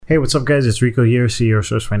Hey, what's up, guys? It's Rico here, CEO of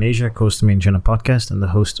SourceFind Asia, co-host of Main Channel Podcast, and the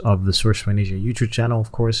host of the SourceFind Asia YouTube channel,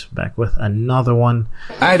 of course, back with another one.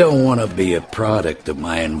 I don't want to be a product of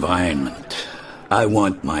my environment. I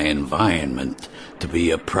want my environment to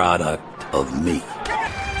be a product of me.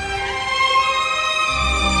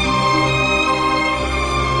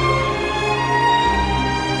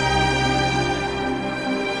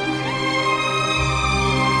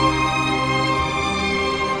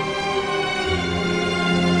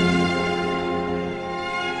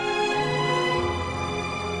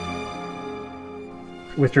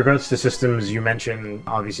 With regards to systems, you mentioned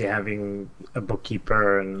obviously having a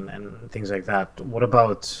bookkeeper and things like that. What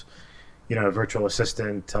about, a virtual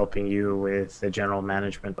assistant helping you with the general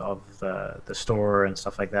management of the store and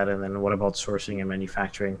stuff like that? And then what about sourcing and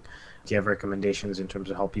manufacturing? Do you have recommendations in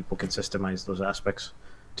terms of how people can systemize those aspects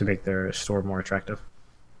to make their store more attractive?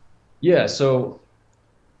 Yeah, so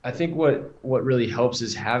I think what really helps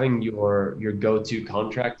is having your go-to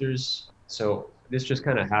contractors. So this just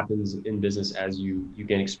kind of happens in business as you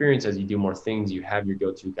gain experience, as you do more things, you have your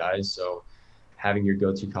go-to guys. So having your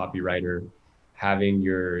go-to copywriter, having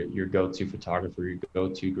your go-to photographer, your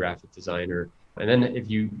go-to graphic designer. And then if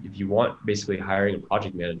you want, basically hiring a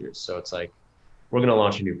project manager. So it's like, we're going to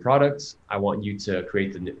launch a new product. I want you to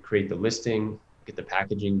create the listing, get the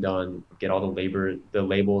packaging done, get all the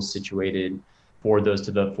labels situated, forward those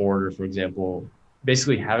to the forwarder, for example.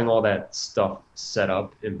 Basically having all that stuff set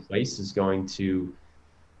up in place is going to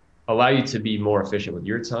allow you to be more efficient with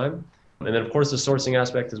your time. And then of course the sourcing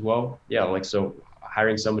aspect as well. Yeah, so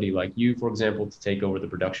hiring somebody like you, for example, to take over the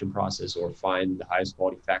production process or find the highest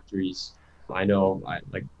quality factories. I know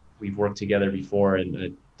we've worked together before, and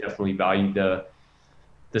I definitely valued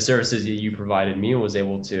the services that you provided me and was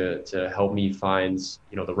able to help me find,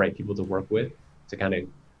 the right people to work with to kind of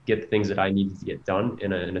get the things that I needed to get done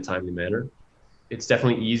in a timely manner. It's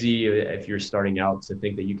definitely easy if you're starting out to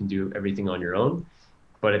think that you can do everything on your own,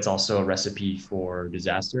 but it's also a recipe for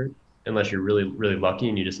disaster unless you're really, really lucky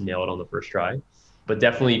and you just nail it on the first try. But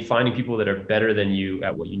definitely finding people that are better than you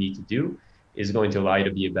at what you need to do is going to allow you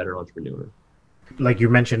to be a better entrepreneur. Like you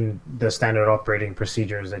mentioned, the standard operating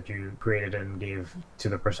procedures that you created and gave to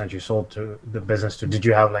the person you sold to the business to, did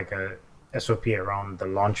you have like a SOP around the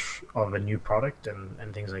launch of a new product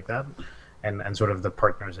and things like that, and sort of the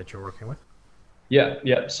partners that you're working with?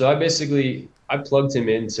 Yeah. So I plugged him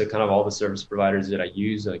into kind of all the service providers that I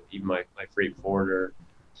use, like even my freight forwarder.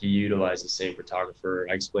 He utilized the same photographer.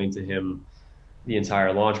 I explained to him the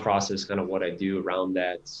entire launch process, kind of what I do around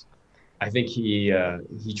that. I think he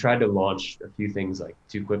tried to launch a few things like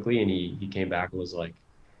too quickly, and he came back and was like,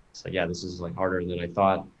 yeah, this is like harder than I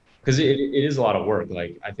thought. Because it is a lot of work.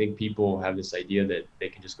 Like, I think people have this idea that they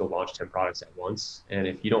can just go launch 10 products at once. And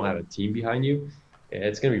if you don't have a team behind you,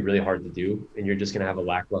 it's going to be really hard to do. And you're just going to have a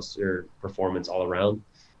lackluster performance all around.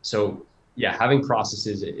 So yeah, having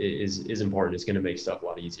processes is important. It's going to make stuff a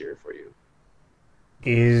lot easier for you.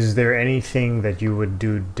 Is there anything that you would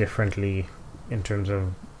do differently in terms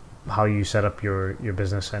of how you set up your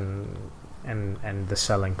business and the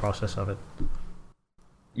selling process of it?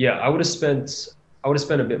 Yeah, I would have spent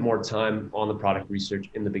a bit more time on the product research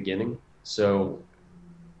in the beginning. So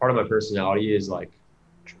part of my personality is like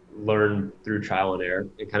learn through trial and error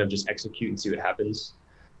and kind of just execute and see what happens.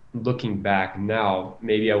 Looking back now,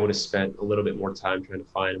 maybe I would have spent a little bit more time trying to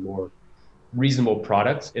find a more reasonable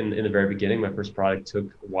product in the very beginning. My first product took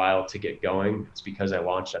a while to get going. It's because I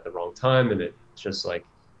launched at the wrong time, and it just like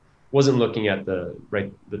wasn't looking at the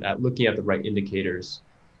right indicators.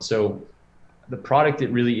 So the product, it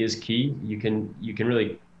really is key. You can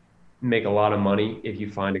really make a lot of money if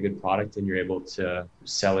you find a good product and you're able to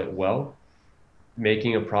sell it well.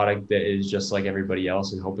 Making a product that is just like everybody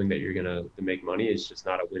else and hoping that you're going to make money is just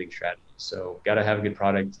not a winning strategy. So got to have a good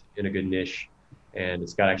product in a good niche, and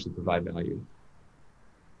it's got to actually provide value.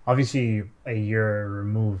 Obviously a year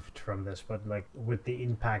removed from this, but like with the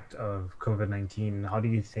impact of COVID-19, how do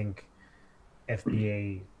you think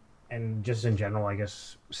FBA and just in general, I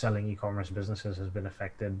guess, selling e-commerce businesses has been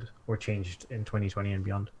affected or changed in 2020 and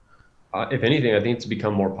beyond? If anything, I think it's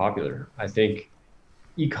become more popular. I think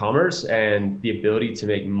e-commerce and the ability to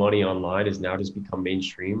make money online has now just become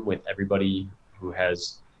mainstream with everybody who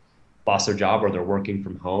has lost their job or they're working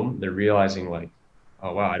from home. They're realizing like,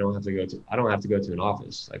 oh wow, I don't have to go to an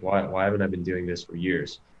office. Like why haven't I been doing this for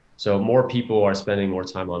years? So more people are spending more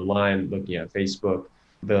time online, looking at Facebook.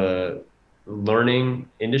 The learning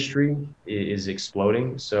industry is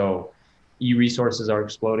exploding. So e-resources are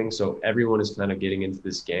exploding. So everyone is kind of getting into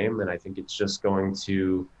this game. And I think it's just going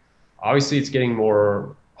to, obviously it's getting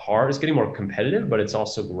more hard. It's getting more competitive, but it's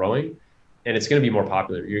also growing and it's going to be more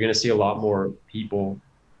popular. You're going to see a lot more people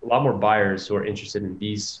a lot more buyers who are interested in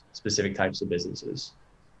these specific types of businesses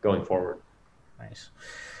going forward. Nice.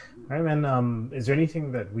 All right, man. Is there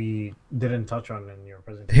anything that we didn't touch on in your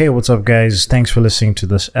presentation? Hey, what's up, guys? Thanks for listening to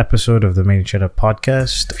this episode of the Made in China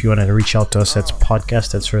podcast. If you want to reach out to us, that's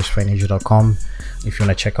podcast@sourcefinancial.com. If you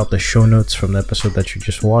want to check out the show notes from the episode that you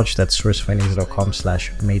just watched, that's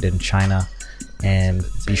sourcefinancial.com/made in China. And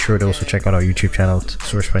be sure to also check out our YouTube channel,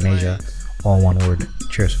 Source Financial, all one word.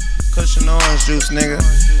 Cheers. Cushion orange juice, nigga.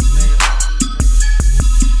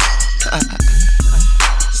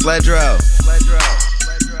 Sled drill.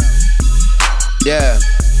 Yeah.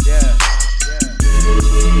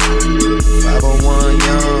 501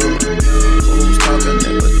 young. Fools talking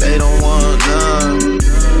it, but they don't want